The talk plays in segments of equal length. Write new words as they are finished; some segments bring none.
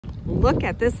Look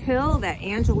at this hill that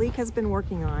Angelique has been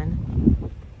working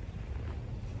on.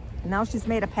 Now she's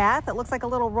made a path. It looks like a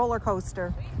little roller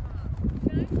coaster.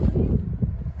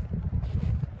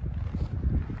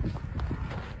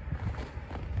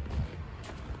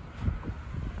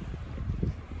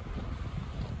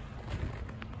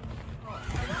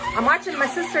 I'm watching my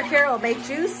sister Carol make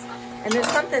juice, and there's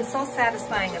something so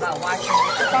satisfying about watching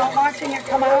it. About watching it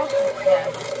come out? Yeah.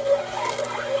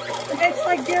 It's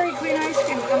like Dairy Queen ice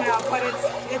cream coming out, but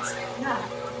it's not.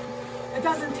 It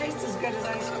doesn't taste as good as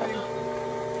ice cream.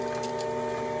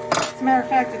 As a matter of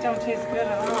fact, it don't taste good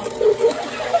at all.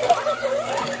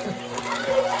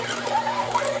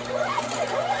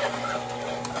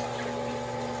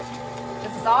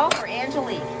 This is all for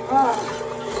Angelique. Oh.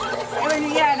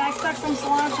 Yeah, and I stuck some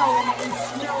cilantro in it and it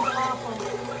smells awful.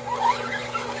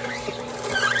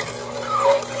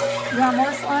 You want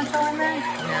more cilantro in there?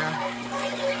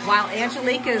 Yeah. While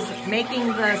Angelique is making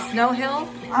the snowhill,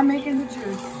 I'm making the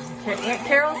juice. Aunt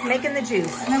Carol's making the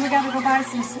juice. And then we got to go buy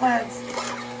some sleds.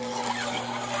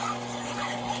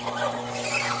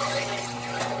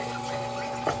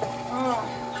 Oh.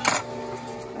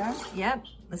 Yeah? Yep.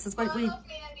 This is what we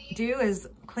do, is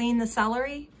clean the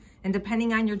celery. And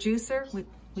depending on your juicer,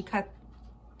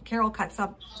 Carol cuts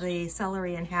up the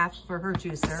celery in half for her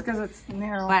juicer. Because it's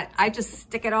narrow. But I just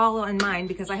stick it all in mine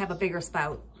because I have a bigger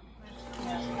spout.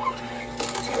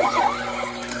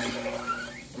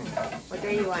 What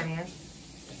day are you on, Ann?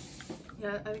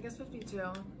 Yeah, I think it's 52.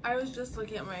 I was just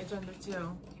looking at my agenda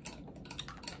too.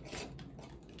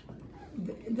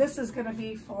 This is going to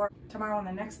be for tomorrow and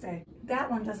the next day.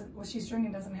 That one doesn't, what she's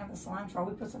drinking doesn't have the cilantro.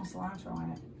 We put some cilantro in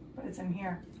it, but it's in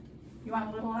here. You want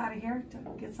a little out of here to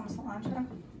get some cilantro?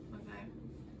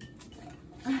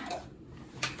 Okay.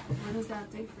 What does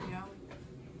that do for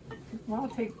you? Well,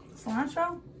 take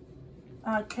cilantro.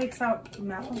 It takes out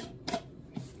mellow.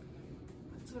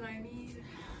 That's what I need.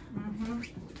 Mm-hmm.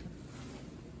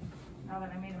 Now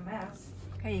that I made a mess.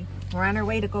 Okay, we're on our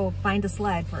way to go find a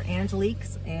sled for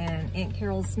Angelique's and Aunt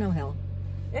Carol's snowhill.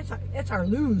 It's our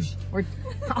luge.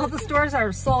 All the stores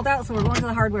are sold out, so we're going to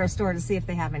the hardware store to see if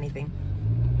they have anything.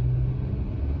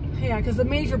 Yeah, because the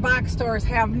major box stores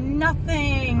have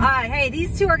nothing. Hey,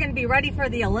 these two are going to be ready for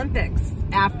the Olympics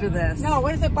after this. No,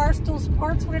 what is it? Barstool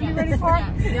Sports we're going to be ready for?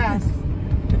 Yes.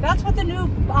 That's what the new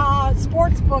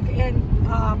sports book in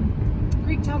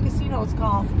Greektown Casino is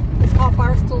called. It's called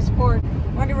Barstool Sport.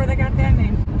 Wonder where they got that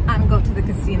name. I don't go to the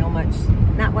casino much.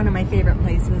 Not one of my favorite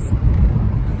places.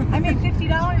 I made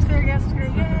 $50 there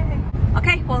yesterday. Yay.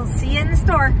 Okay, we'll see you in the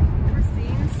store. We're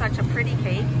seeing such a pretty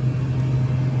cake.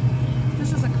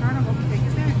 This is a carnival cake.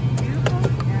 Isn't it beautiful?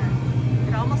 Yeah.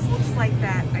 It almost looks like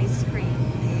that ice cream,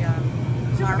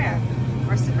 the Superman.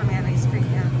 Marvel or Superman ice cream.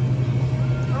 Yeah.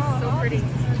 Oh, so pretty. So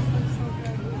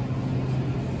good.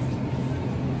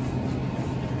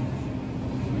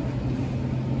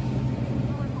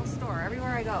 Colorful store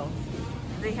everywhere I go.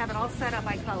 They have it all set up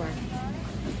by color.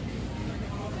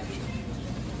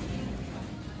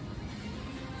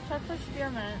 Check for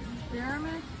spearmint.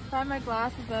 Spearmint? Find my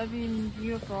glasses, that'd be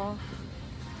beautiful.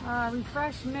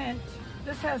 Refresh mint.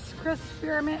 This has crisp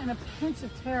spearmint and a pinch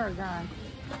of tarragon.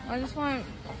 I just want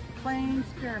Plain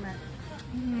spearmint.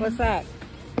 What's that?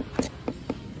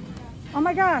 Oh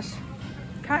my gosh.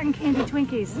 Cotton candy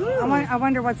Twinkies. I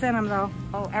wonder what's in them though.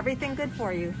 Oh, everything good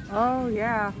for you. Oh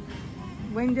yeah.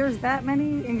 When there's that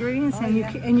many ingredients and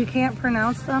you can't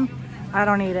pronounce them, I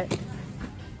don't eat it.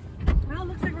 Well, it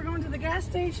looks like we're going to the gas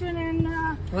station and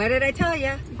What did I tell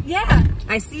you? yeah.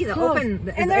 I see the Close. open,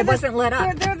 And it wasn't lit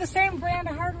up. They're the same brand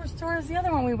of hardware store as the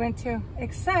other one we went to,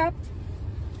 except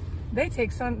they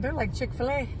take they're like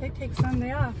Chick-fil-A. They take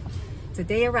Sunday off. It's a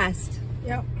day of rest.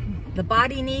 Yep. The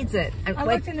body needs it. I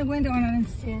looked in the window and I didn't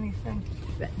see anything.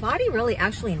 The body really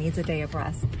actually needs a day of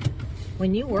rest.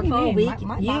 When you work What do you all mean?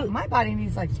 week, My body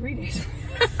needs like 3 days.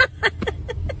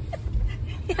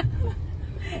 Yeah.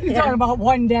 You're talking about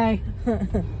one day.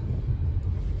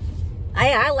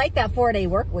 I like that 4-day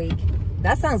work week.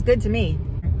 That sounds good to me.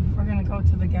 We're gonna go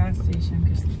to the gas station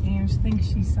because Ange thinks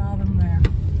she saw them there.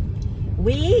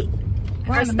 We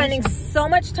We're are on a spending mission. so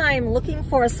much time looking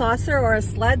for a saucer or a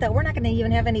sled that we're not going to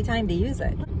even have any time to use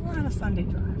it. We're on a Sunday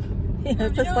drive. Yeah,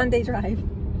 it's a Sunday drive.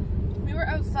 we were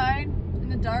outside in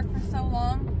the dark for so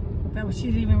long. She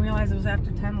didn't even realize it was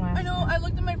after 10 last I know, night. I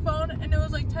looked at my phone and it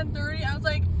was like 10:30. I was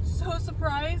like so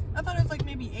surprised. I thought it was like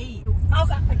maybe 8.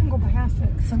 I can go past it.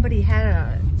 Somebody had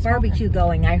a barbecue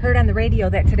going. I heard on the radio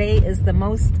that today is the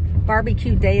most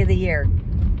barbecue day of the year.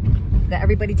 That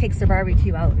everybody takes their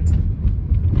barbecue out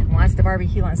and wants to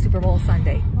barbecue on Super Bowl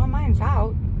Sunday. Well, mine's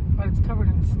out, but it's covered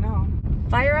in snow.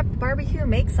 Fire up the barbecue,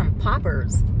 make some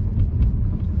poppers.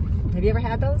 Have you ever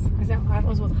had those? Are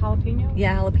those with jalapeno?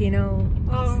 Yeah, jalapeno.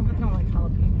 Oh, I don't like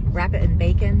jalapeno. Wrap it in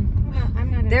bacon.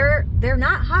 I'm not. They're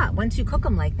not hot once you cook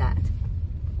them like that.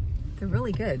 They're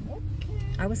really good.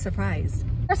 I was surprised.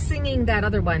 We're singing that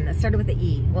other one that started with the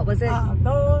E. What was it?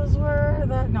 Those were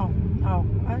the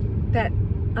That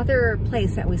other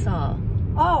place that we saw.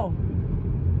 Oh.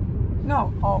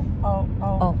 No.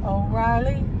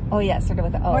 O'Reilly. Oh yeah, it started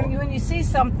with the O. When you see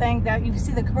something that you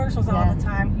see the commercials all the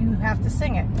time, you have to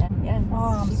sing it. Yeah.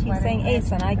 Oh, she keeps saying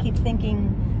Ace, and I keep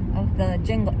thinking of the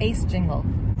jingle, Ace jingle.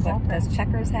 But does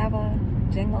Checkers have a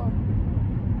jingle?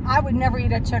 I would never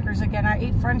eat at Checkers again. I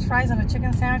ate French fries and a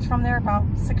chicken sandwich from there about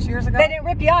 6 years ago. They didn't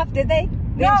rip you off, did they?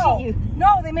 They didn't cheat you.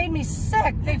 No, they made me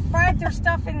sick. They fried their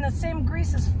stuff in the same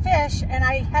grease as fish, and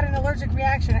I had an allergic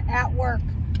reaction at work.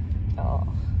 Oh.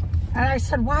 And I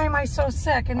said, why am I so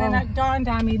sick? And then it dawned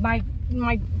on me, my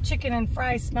chicken and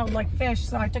fries smelled like fish,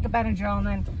 so I took a Benadryl, and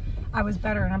then I was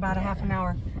better in about a half an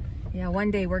hour. Yeah,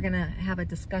 one day we're going to have a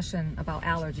discussion about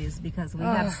allergies because we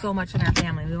have so much in our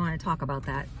family. We want to talk about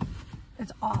that.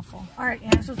 It's awful. All right,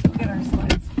 Ange, let's go get our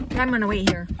sleds. I'm going to wait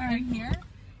here. Right here?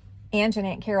 Ange and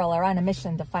Aunt Carol are on a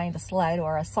mission to find a sled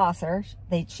or a saucer.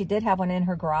 She did have one in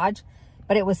her garage,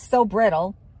 but it was so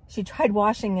brittle. She tried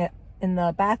washing it in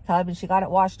the bathtub and she got it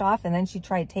washed off, and then she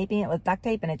tried taping it with duct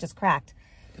tape and it just cracked.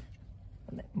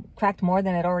 Cracked more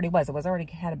than it already was. It was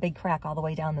already had a big crack all the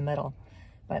way down the middle.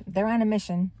 But they're on a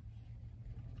mission.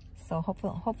 So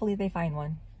hopefully they find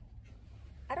one.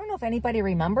 I don't know if anybody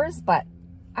remembers, but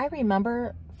I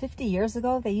remember 50 years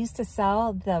ago, they used to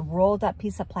sell the rolled up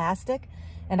piece of plastic,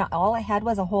 and all it had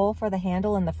was a hole for the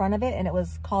handle in the front of it, and it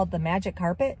was called the magic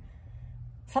carpet.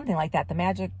 Something like that,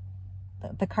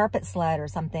 the carpet sled or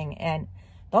something. And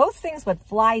those things would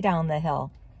fly down the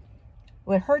hill.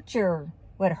 Would hurt your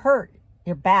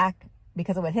back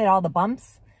because it would hit all the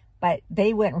bumps, but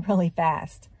they went really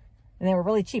fast. And they were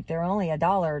really cheap. They were only $1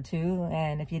 or $2.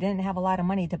 And if you didn't have a lot of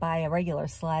money to buy a regular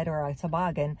sled or a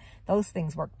toboggan, those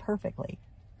things worked perfectly.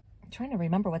 I'm trying to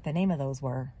remember what the name of those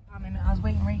were. I was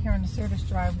waiting right here on the service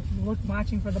drive,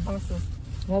 watching for the buses.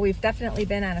 Well, we've definitely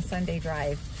been on a Sunday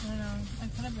drive. I know. I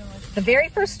could have been like... The very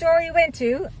first store we went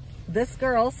to, this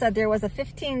girl said there was a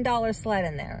 $15 sled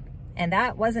in there. And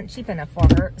that wasn't cheap enough for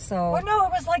her, so... Well, no,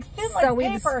 it was like thin like paper. So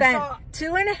we spent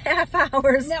 2.5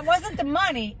 hours. And that wasn't the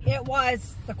money, it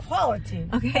was the quality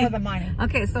for the money.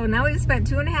 Okay, so now we've spent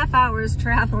 2.5 hours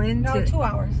traveling to... 2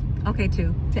 hours. Okay,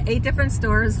 2. To 8 different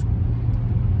stores.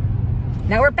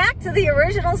 Now we're back to the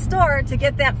original store to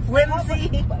get that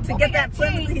flimsy,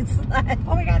 sled.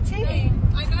 Oh, we got tea. Hey,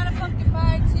 I got a pumpkin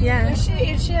pie too. Yeah.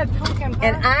 And she had pumpkin pie.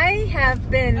 And I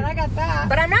have been... And I got that.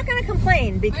 But I'm not going to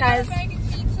complain because... I got a bag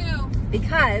of tea too.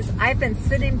 Because I've been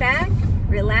sitting back,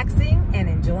 relaxing, and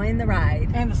enjoying the ride.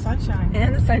 And the sunshine.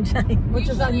 And the sunshine. Which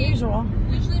is unusual.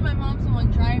 Usually my mom's the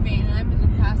one driving and I'm the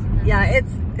passenger. Yeah,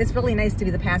 it's really nice to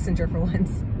be the passenger for once.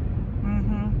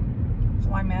 Mm-hmm. That's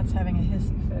why Matt's having a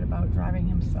hissy fit about driving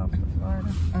himself to Florida.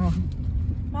 Oh.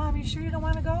 Mom, you sure you don't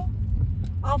want to go?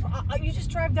 You just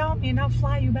drive down with me and I'll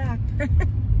fly you back.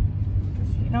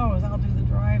 Because he knows I'll do the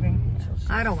driving.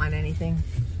 I don't want anything.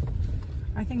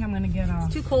 I think I'm going to get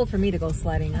It's too cold for me to go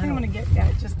sledding. I think I'm going to get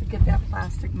that just to get that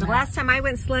plastic mat. The last time I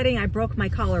went sledding, I broke my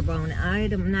collarbone.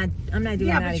 I'm not doing that again.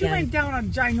 Yeah, but you went down a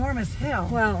ginormous hill.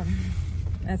 Well,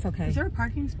 that's okay. Is there a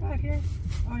parking spot here?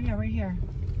 Oh yeah, right here.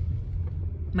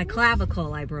 My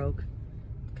clavicle I broke.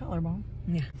 Collarbone.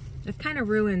 Yeah. It kind of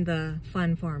ruined the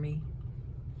fun for me.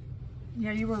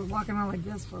 Yeah, you were walking around like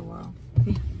this for a while.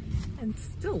 Yeah. And it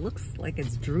still looks like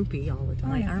it's droopy all the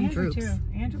time. Oh, yeah. My arm Andrew droops. too.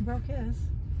 Andrew broke his.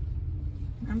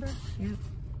 Remember? Yeah.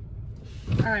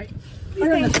 All right.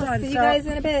 Okay, we'll see you guys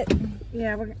in a bit.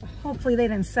 Yeah, hopefully they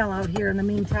didn't sell out here in the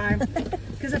meantime.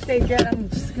 Because if they did, I'm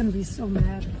just going to be so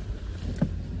mad.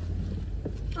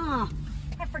 Oh,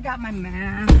 I forgot my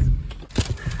mask.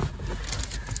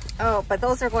 Oh, but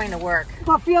those are going to work.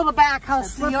 Well, feel the back, how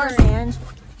That's slippery. yours, Ange.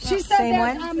 She said Same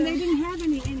that one? they didn't have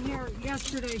any in here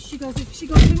yesterday. She goes,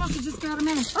 they must have just got them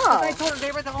in. Oh. I told her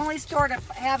they were the only store to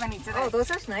have any today. Oh,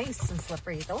 those are nice and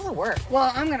slippery. Those will work.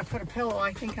 Well, I'm going to put a pillow,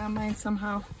 I think, on mine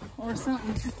somehow or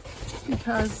something.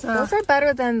 Because... those are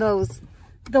better than those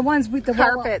the ones with the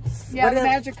carpets. Yeah, the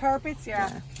magic carpets,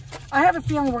 yeah. I have a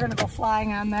feeling we're going to go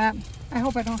flying on that. I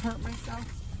hope I don't hurt myself.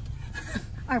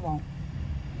 I won't.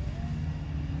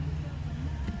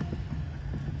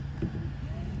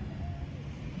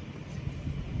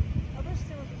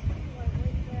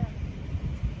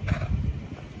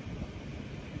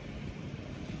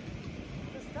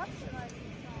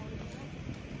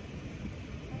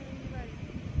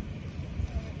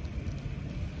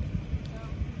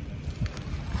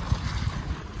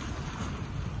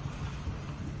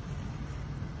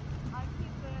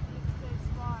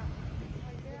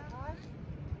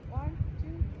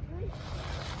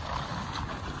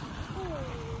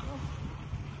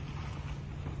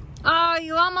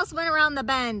 you almost went around the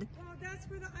bend. Oh, that's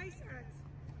for the ice X.